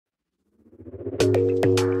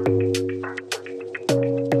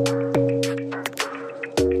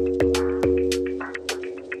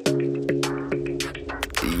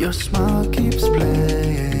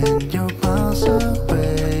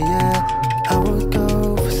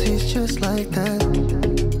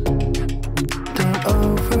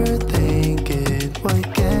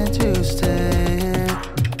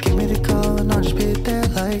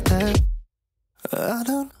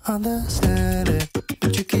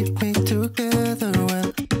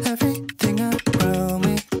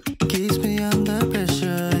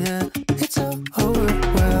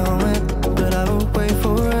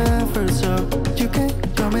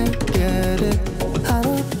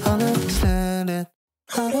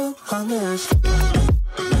I don't understand.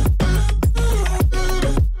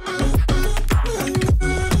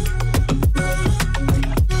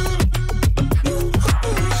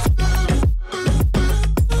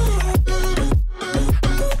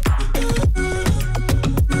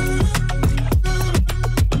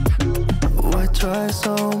 Try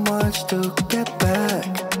so much to get back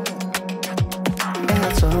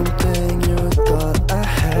at something you thought I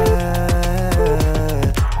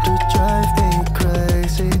had to drive me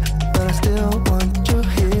crazy, but I still want you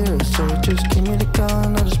here. So just give me the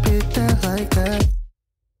gun, I'll just pretend like that.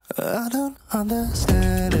 I don't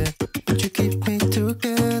understand it, but you keep me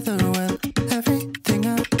together when everything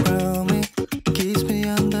around me keeps me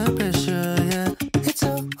under pressure. Yeah, it's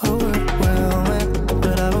so overwhelming,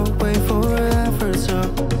 but I will wait forever so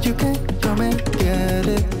you can come and get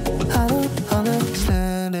it. I don't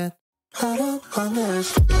understand it. I don't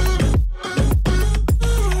understand.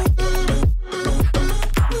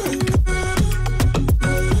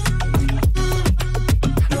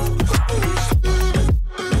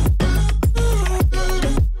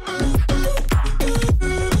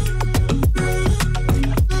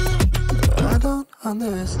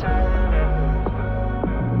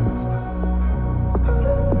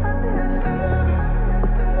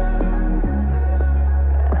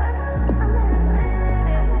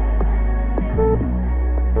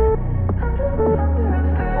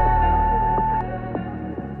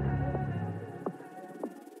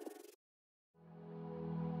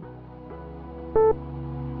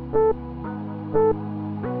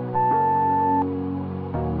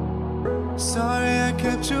 Sorry I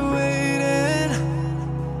kept you waiting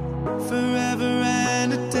forever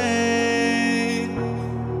and a day,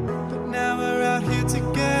 but now we're out here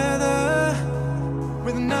together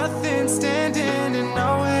with nothing standing in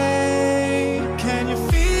our way. Can you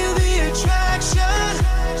feel the attraction?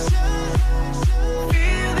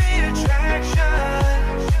 Feel the attraction.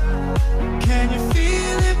 Can you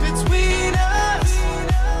feel it between us?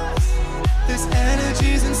 This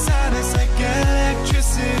energy's inside us like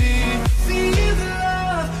electricity. Feel the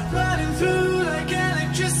love running through like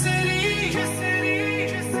electricity.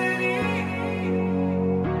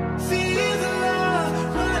 Feel the love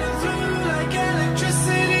running through like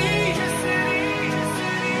electricity.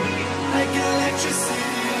 Like electricity.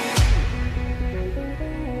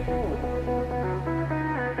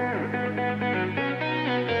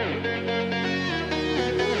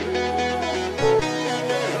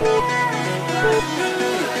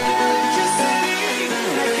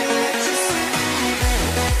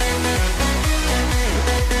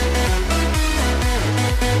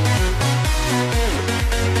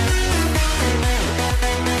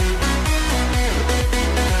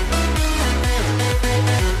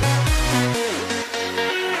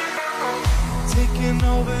 Taking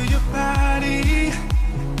over your body,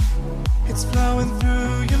 it's flowing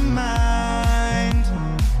through your mind.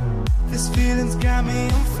 This feeling's got me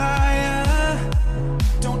on fire.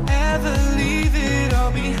 Don't ever leave it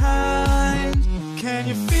all behind. Can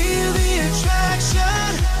you feel the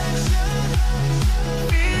attraction?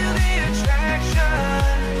 Feel the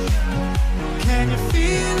attraction. Can you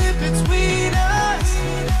feel it between us?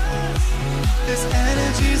 This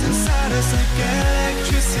energy's inside us like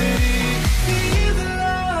electricity. Feel the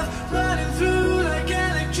love running through like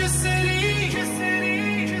electricity.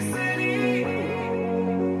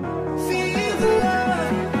 Feel the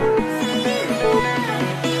love.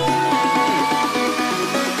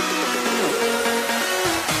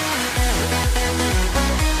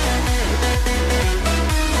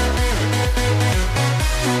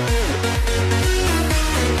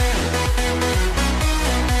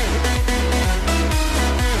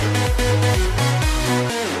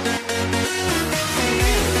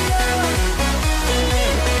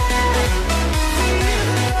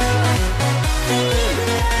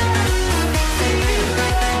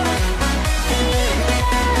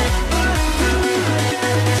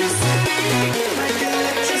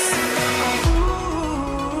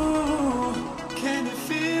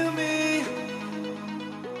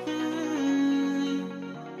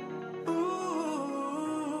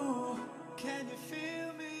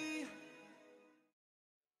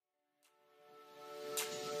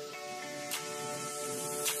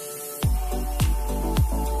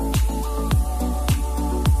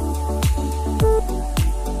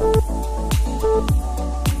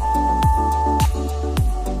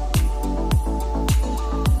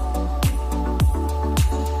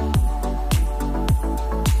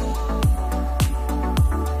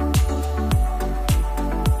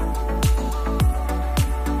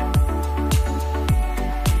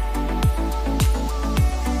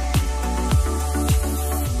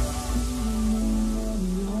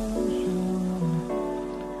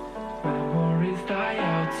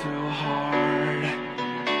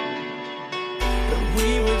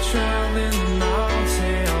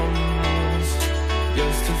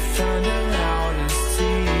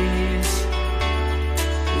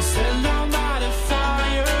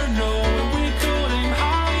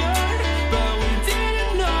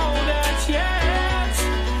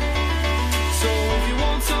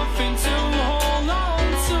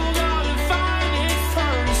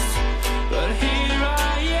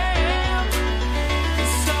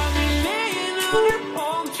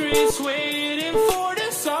 trees, waiting for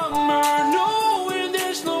the summer, knowing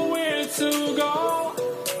there's nowhere to go.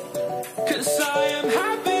 'Cause I am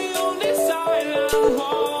happy on this island,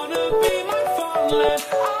 wanna be my farmland.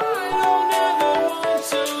 I don't ever want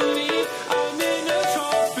to leave, I'm in a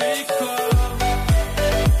tropic club.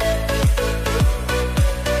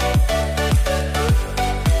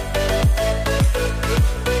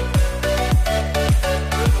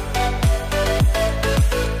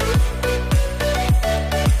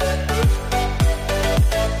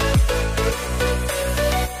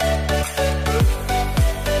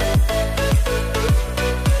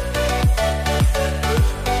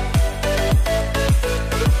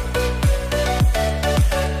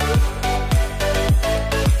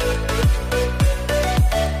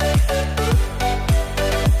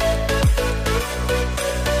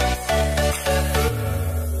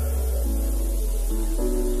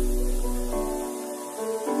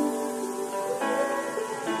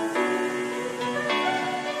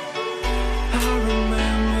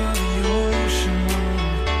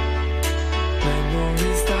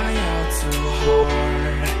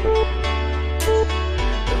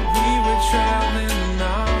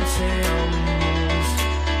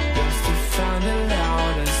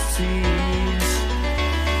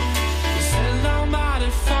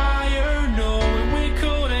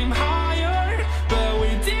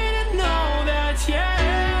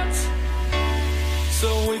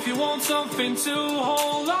 Something to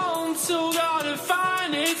hold on to, gotta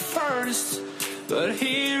find it first. But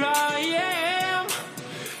here I am,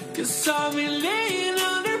 'cause I've been laying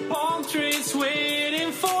under palm trees,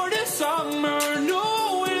 waiting for the summer,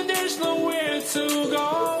 knowing there's nowhere to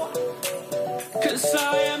go. 'Cause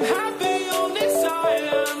I am happy on this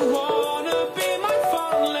island, wanna be my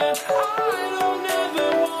farmland. I don't ever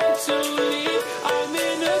want to leave, I'm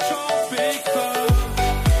in a tropic club.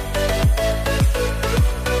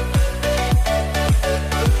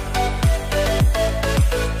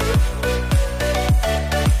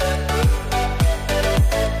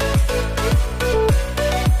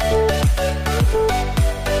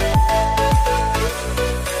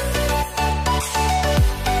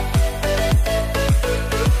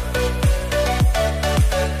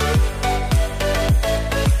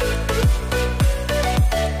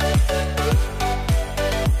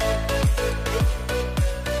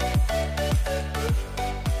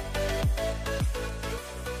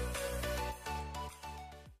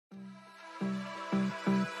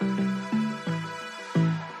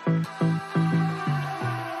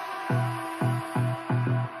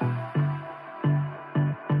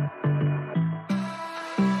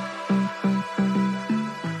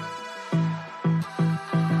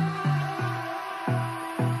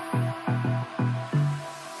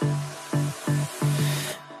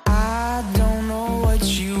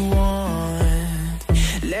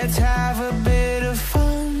 Let's have a bit of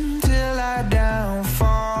fun till I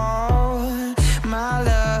downfall. My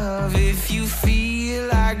love, if you feel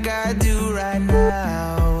like I do right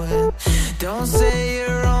now, don't say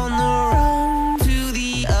you're on the run to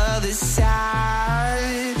the other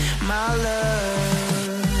side, my love.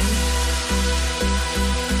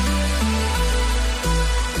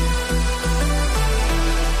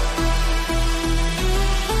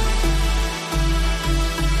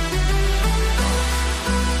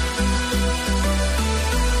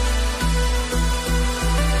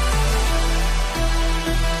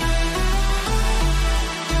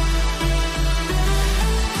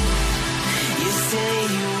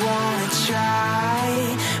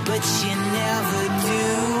 But you never do.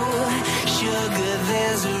 Sugar,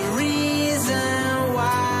 there's a reason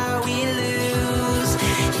why we lose.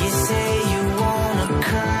 You say you wanna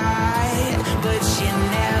cry, but you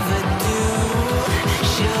never do.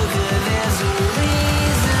 Sugar, there's a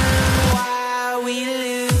reason why we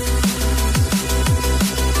lose.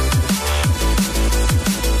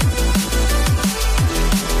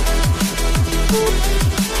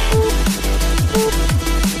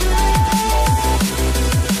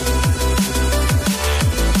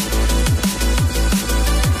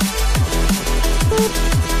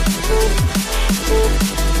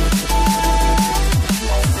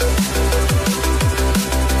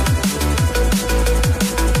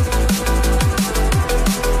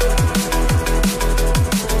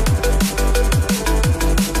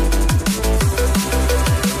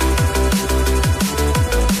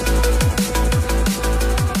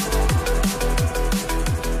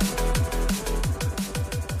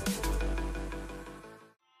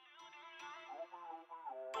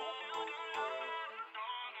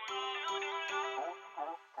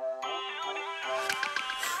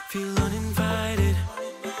 Feel uninvited.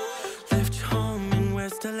 Left home in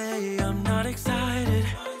West LA, I'm not excited.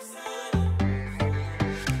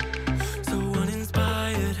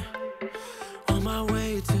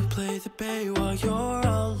 bay while you're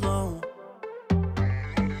alone.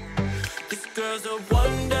 This girl's a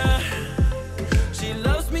wonder. She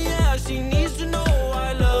loves me, yeah, she needs to know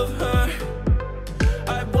I love her.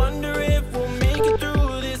 I wonder if we'll make it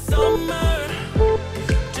through this summer.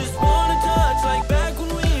 Just wanna touch like back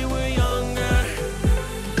when we were younger.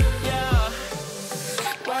 Yeah.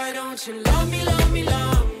 Why don't you love me, love me,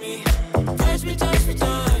 love me? Touch me, touch me,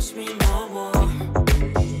 touch me no more.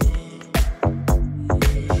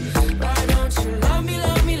 Why don't you love me,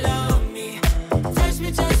 love me, love me? Touch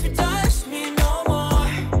me, touch me, touch me no more.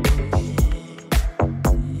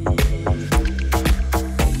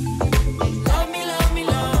 Love me, love me,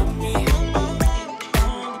 love me.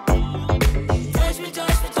 Touch me,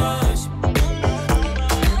 touch me, touch me.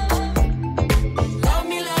 Love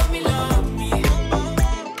me, love me, love me.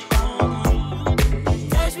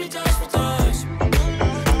 Touch me, touch me, touch me.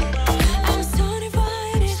 I'm so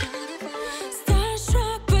divided,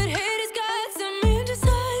 starstruck, but hate has got some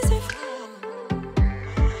indecisive.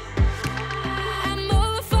 I'm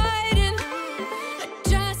over fighting, I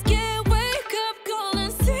just can't wake up cold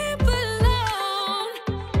and sleep alone.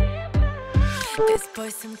 This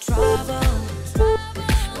boy's some trouble.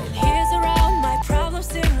 When he's around, my problems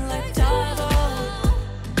seem like double.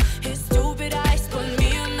 His stupid eyes put me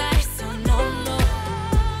on ice, so no, no.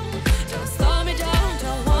 Don't slow me down,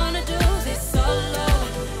 don't wanna do this solo.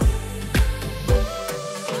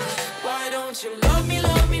 Why don't you love me,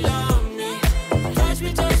 love me, love me? Touch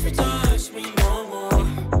me, touch me, touch me no more.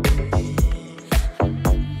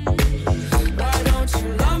 Why don't you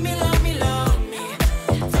love me, love me, love me?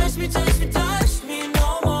 Touch me, touch me, touch me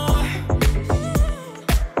no more.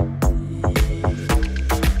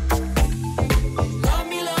 Love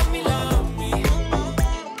me, love me, love me.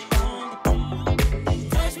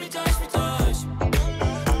 Touch me, touch me, touch me.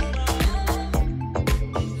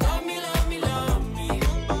 Love me, love me, love me.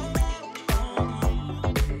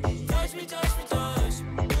 Touch me, touch me, touch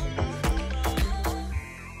me.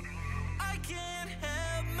 I can't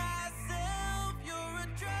help myself, you're a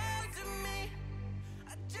drug to me. I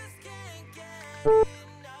just can't get